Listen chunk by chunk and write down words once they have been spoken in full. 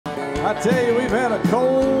I tell you, we've had a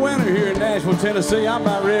cold winter here in Nashville, Tennessee. I'm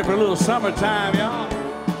about ready for a little summertime, y'all.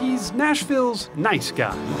 He's Nashville's nice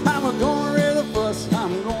guy. I'm gonna raise the fuss,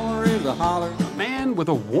 I'm gonna raise the holler. A man with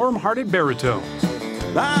a warm-hearted baritone.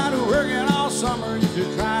 I've been working all summer just to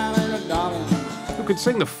try and earn $1. Who could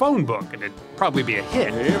sing the phone book and it'd probably be a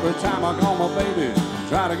hit. Every time I call my baby,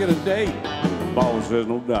 try to get a date. The boss says,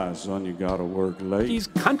 no dice, son, you gotta work late. He's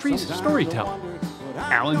country's storyteller,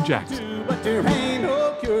 Alan Jackson. But there ain't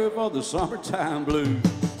no cure for the summertime blues.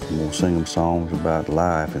 I'm gonna sing them songs about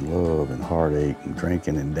life and love and heartache and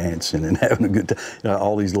drinking and dancing and having a good time. You know,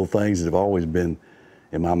 all these little things that have always been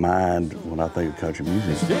in my mind when I think of country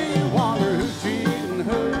music. Still you wonder who's cheating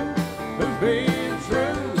who, who's being true,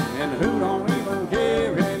 and who don't even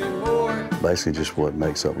care anymore. Basically just what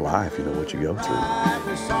makes up life, you know, what you go through. Life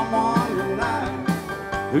is someone tonight,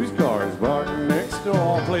 whose car is parked next door,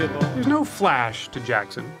 I'll play it. There's no flash to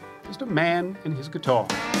Jackson, just a man and his guitar.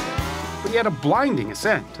 But he had a blinding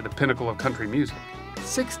ascent to the pinnacle of country music.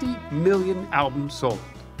 60 million albums sold.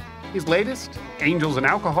 His latest, Angels and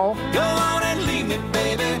Alcohol, Go on and leave me,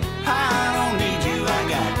 baby. I don't need you. I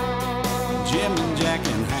got Jim and Jack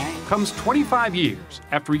and Hank. comes 25 years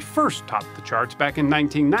after he first topped the charts back in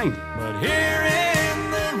 1990. But here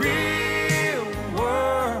in the real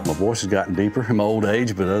world, My voice has gotten deeper in my old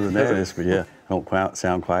age, but other than that, but yeah, I don't quite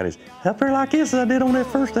sound quite as up there like this as I did on that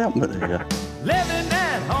first album. But yeah. living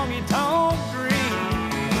that honky-tonk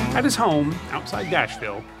dream. At his home, outside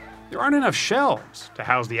Nashville, there aren't enough shelves to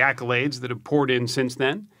house the accolades that have poured in since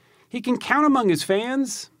then. He can count among his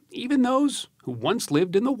fans even those who once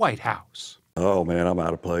lived in the White House. Oh man, I'm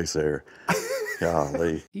out of place there.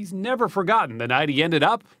 Golly. He's never forgotten the night he ended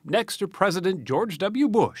up next to President George W.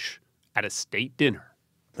 Bush at a state dinner.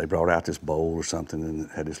 They brought out this bowl or something and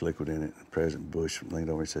it had this liquid in it. And President Bush leaned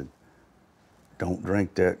over and said, "Don't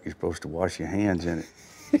drink that, you're supposed to wash your hands in it."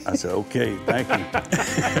 I said, "Okay, thank you."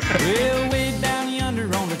 Well, way down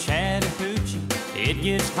yonder on the Chattahoochee, it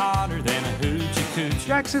gets hotter than a hoochie coochie.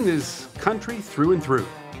 Jackson is country through and through.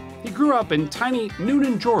 He grew up in tiny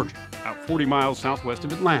Noonan, Georgia, about 40 miles southwest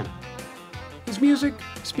of Atlanta. His music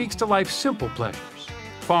speaks to life's simple pleasures: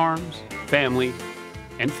 farms, family,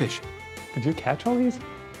 and fishing. Did you catch all these?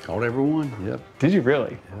 Caught every one, yep. Did you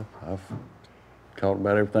really? Yep, I've caught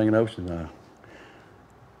about everything in the ocean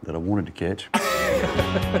that I wanted to catch.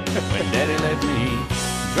 When Daddy let me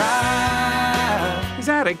drive. His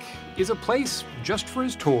attic is a place just for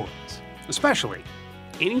his toys, especially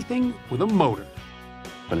anything with a motor.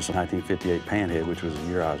 But it's a 1958 Panhead, which was the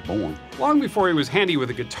year I was born. Long before he was handy with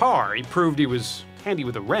a guitar, he proved he was handy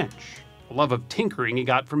with a wrench, a love of tinkering he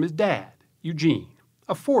got from his dad, Eugene,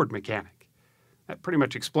 a Ford mechanic. That pretty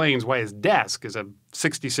much explains why his desk is a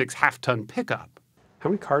 66 half-ton pickup. How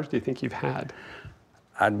many cars do you think you've had?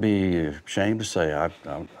 I'd be ashamed to say I've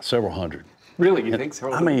several hundred. Really, you think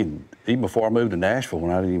so? I mean, even before I moved to Nashville,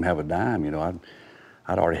 when I didn't even have a dime, you know,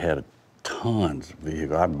 I'd already had tons of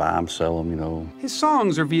vehicles. I'd buy them, sell them, you know. His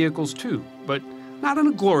songs are vehicles too, but not in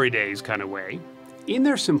a glory days kind of way. In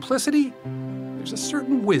their simplicity, there's a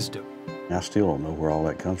certain wisdom. I still don't know where all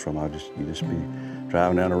that comes from. You just be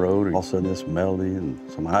driving down the road and all of a sudden this melody and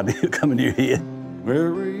some idea come into your head.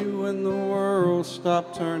 Where were you when the world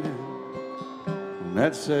stopped turning on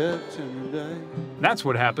that September day? That's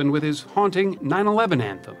what happened with his haunting 9/11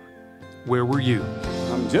 anthem, Where Were You?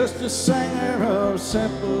 I'm just a singer of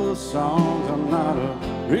simple songs. I'm not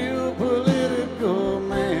a real political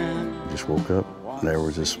man. I just woke up and it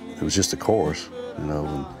was just a chorus, you know,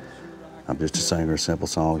 and I'm just a singer of simple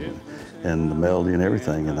songs and the melody and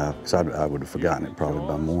everything, and I would have forgotten it probably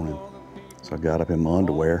by morning. So I got up in my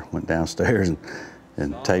underwear, went downstairs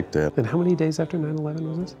and taped that. And how many days after 9/11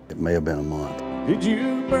 was this? It may have been a month. Did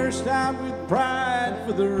you burst out with pride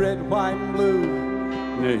for the red, white, and blue?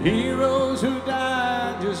 The heroes who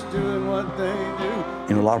died just doing what they do.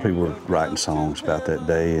 You know, a lot of people were writing songs about that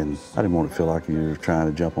day, and I didn't want to feel like you were trying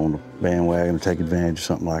to jump on the bandwagon or take advantage of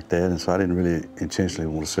something like that, and so I didn't really intentionally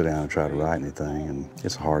want to sit down and try to write anything, and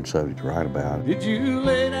it's a hard subject to write about. Did you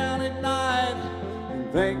lay down at night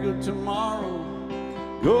and think of tomorrow?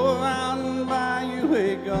 Go out and buy you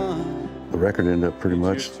a gun. The record ended up pretty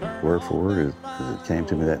much word for word as it came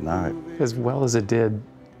to me that night. As well as it did,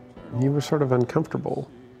 you were sort of uncomfortable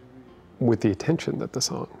with the attention that the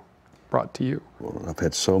song brought to you. Well, I've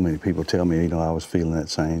had so many people tell me, you know, I was feeling that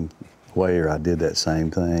same way or I did that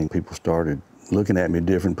same thing. People started looking at me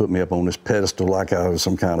different, put me up on this pedestal like I was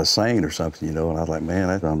some kind of saint or something, you know, and I was like, man,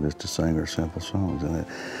 I'm just a singer of simple songs, and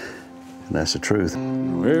that's the truth.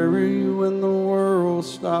 Where were you when the world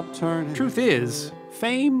stopped turning? Truth is,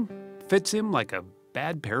 fame fits him like a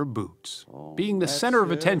bad pair of boots. Being the center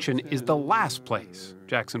of attention is the last place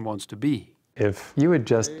Jackson wants to be. If you had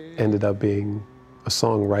just ended up being a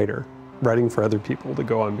songwriter, writing for other people to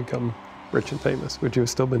go on and become rich and famous, would you have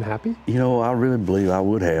still been happy? You know, I really believe I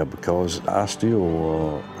would have, because I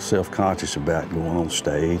still self-conscious about going on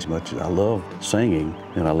stage. Much as I love singing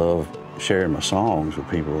and I love sharing my songs with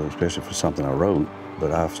people, especially for something I wrote,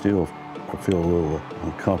 but I feel a little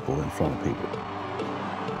uncomfortable in front of people.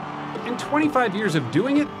 And 25 years of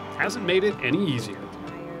doing it hasn't made it any easier.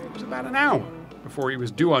 It was about an hour before he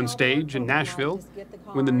was due on stage in Nashville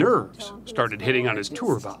when the nerves started hitting on his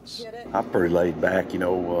tour bus. I'm pretty laid back, you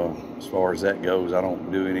know, as far as that goes. I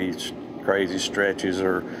don't do any crazy stretches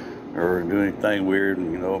or do anything weird.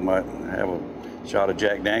 You know, might have a shot of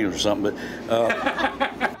Jack Daniels or something,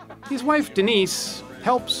 but... His wife, Denise,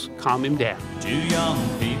 helps calm him down. Two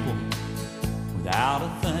young people without a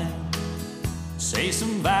thing say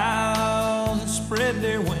some vows and spread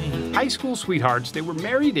their wings. High school sweethearts, they were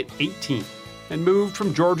married at 18 and moved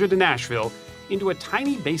from Georgia to Nashville into a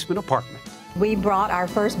tiny basement apartment. We brought our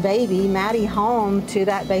first baby, Maddie, home to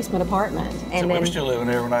that basement apartment. And we were still living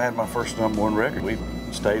there when I had my first #1 record. We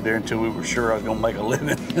stayed there until we were sure I was going to make a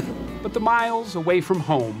living. But the miles away from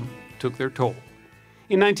home took their toll.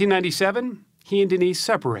 In 1997, he and Denise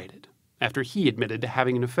separated after he admitted to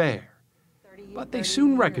having an affair. But they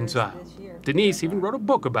soon reconciled. Denise even wrote a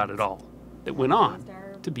book about it all that went on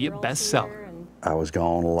to be a bestseller. I was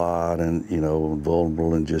gone a lot and, you know,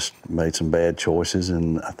 vulnerable and just made some bad choices.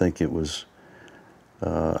 And I think it was,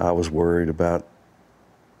 I was worried about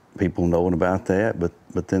people knowing about that.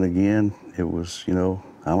 But then again, it was, you know,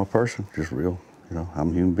 I'm a person, just real. You know, I'm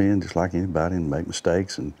a human being just like anybody and make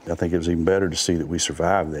mistakes. And I think it was even better to see that we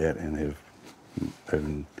survived that and have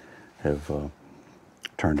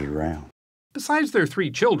turned it around. Besides their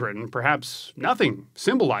 3 children, perhaps nothing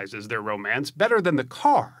symbolizes their romance better than the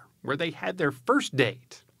car where they had their first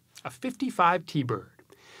date, a '55 T-Bird.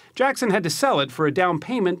 Jackson had to sell it for a down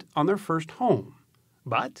payment on their first home.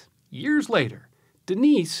 But years later,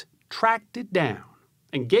 Denise tracked it down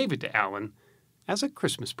and gave it to Alan as a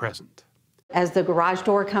Christmas present. as the garage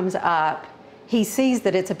door comes up, he sees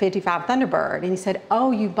that it's a '55 Thunderbird, and he said,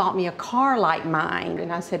 "Oh, you bought me a car like mine."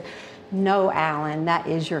 And I said, "No, Alan, that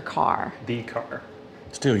is your car." The car.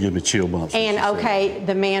 Still give me chill bumps. And okay,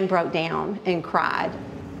 the man broke down and cried.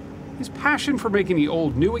 His passion for making the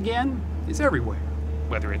old new again is everywhere,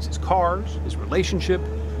 whether it's his cars, his relationship,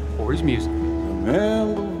 or his music.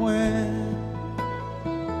 Remember when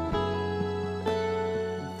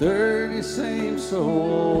 30 seems so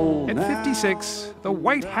old At now. 56, the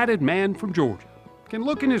white-hatted man from Georgia can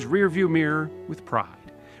look in his rearview mirror with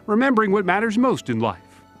pride, remembering what matters most in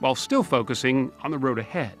life, while still focusing on the road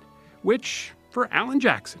ahead, which, for Alan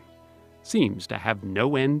Jackson, seems to have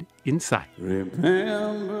no end in sight.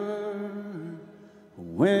 Remember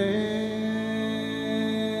when